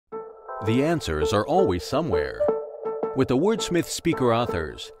The answers are always somewhere. With the WordSmith speaker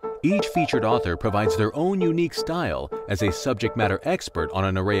authors, each featured author provides their own unique style as a subject matter expert on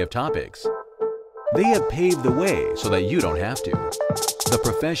an array of topics. They have paved the way so that you don't have to. The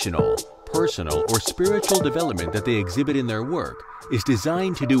professional, personal, or spiritual development that they exhibit in their work is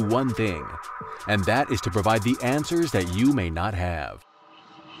designed to do one thing, and that is to provide the answers that you may not have.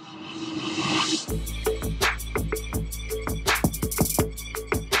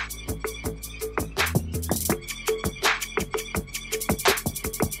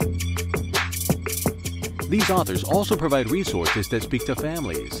 These authors also provide resources that speak to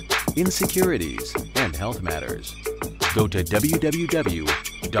families, insecurities, and health matters. Go to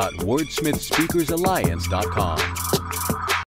www.wordsmithspeakersalliance.com.